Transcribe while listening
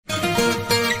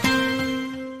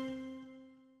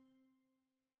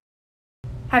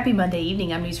Happy Monday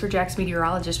evening. I'm News4JAX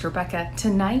meteorologist Rebecca.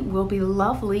 Tonight will be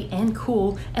lovely and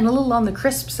cool and a little on the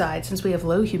crisp side since we have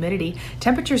low humidity.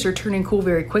 Temperatures are turning cool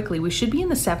very quickly. We should be in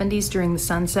the 70s during the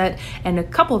sunset and a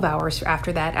couple of hours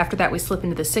after that. After that, we slip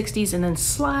into the 60s and then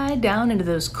slide down into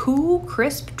those cool,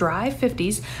 crisp, dry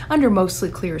 50s under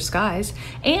mostly clear skies.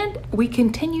 And we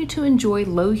continue to enjoy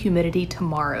low humidity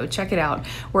tomorrow. Check it out.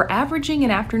 We're averaging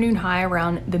an afternoon high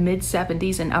around the mid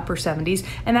 70s and upper 70s,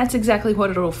 and that's exactly what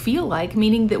it'll feel like,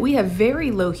 meaning that we have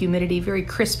very low humidity, very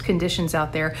crisp conditions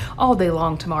out there all day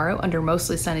long tomorrow under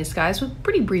mostly sunny skies with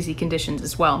pretty breezy conditions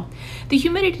as well. The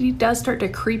humidity does start to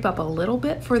creep up a little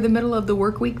bit for the middle of the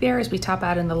work week there as we top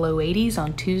out in the low 80s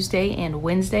on Tuesday and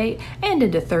Wednesday and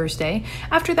into Thursday.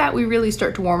 After that, we really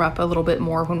start to warm up a little bit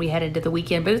more when we head into the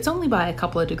weekend, but it's only by a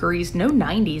couple of degrees, no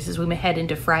 90s as we head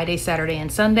into Friday, Saturday,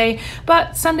 and Sunday.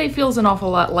 But Sunday feels an awful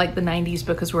lot like the 90s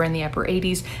because we're in the upper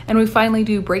 80s, and we finally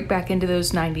do break back into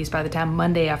those 90s by the time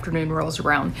Monday afternoon rolls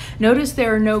around. Notice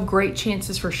there are no great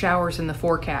chances for showers in the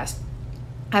forecast.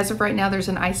 As of right now, there's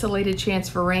an isolated chance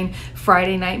for rain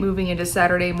Friday night moving into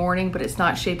Saturday morning, but it's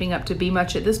not shaping up to be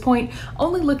much at this point.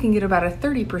 Only looking at about a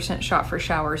 30% shot for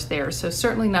showers there, so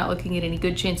certainly not looking at any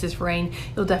good chances for rain.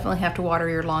 You'll definitely have to water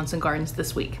your lawns and gardens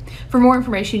this week. For more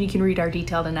information, you can read our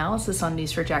detailed analysis on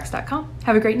news4jax.com.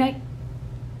 Have a great night.